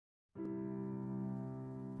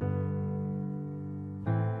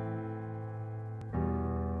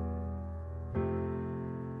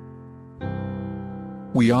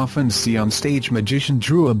We often see on stage magician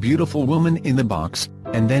drew a beautiful woman in the box,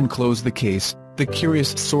 and then close the case, the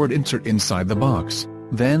curious sword insert inside the box.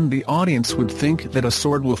 Then the audience would think that a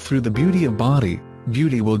sword will through the beauty of body,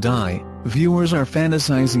 beauty will die. Viewers are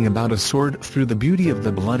fantasizing about a sword through the beauty of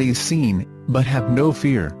the bloody scene, but have no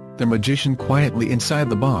fear. The magician quietly inside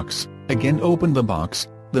the box, again open the box,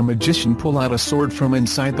 the magician pull out a sword from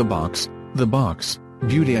inside the box,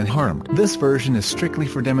 beauty unharmed. This version is strictly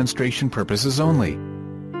for demonstration purposes only.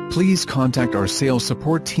 Please contact our sales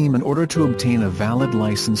support team in order to obtain a valid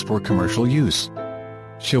license for commercial use.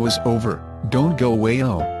 Show is over, don't go away.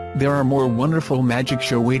 There are more wonderful magic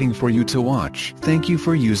show waiting for you to watch. Thank you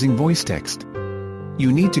for using voice text.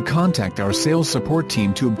 You need to contact our sales support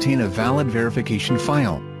team to obtain a valid verification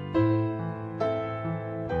file.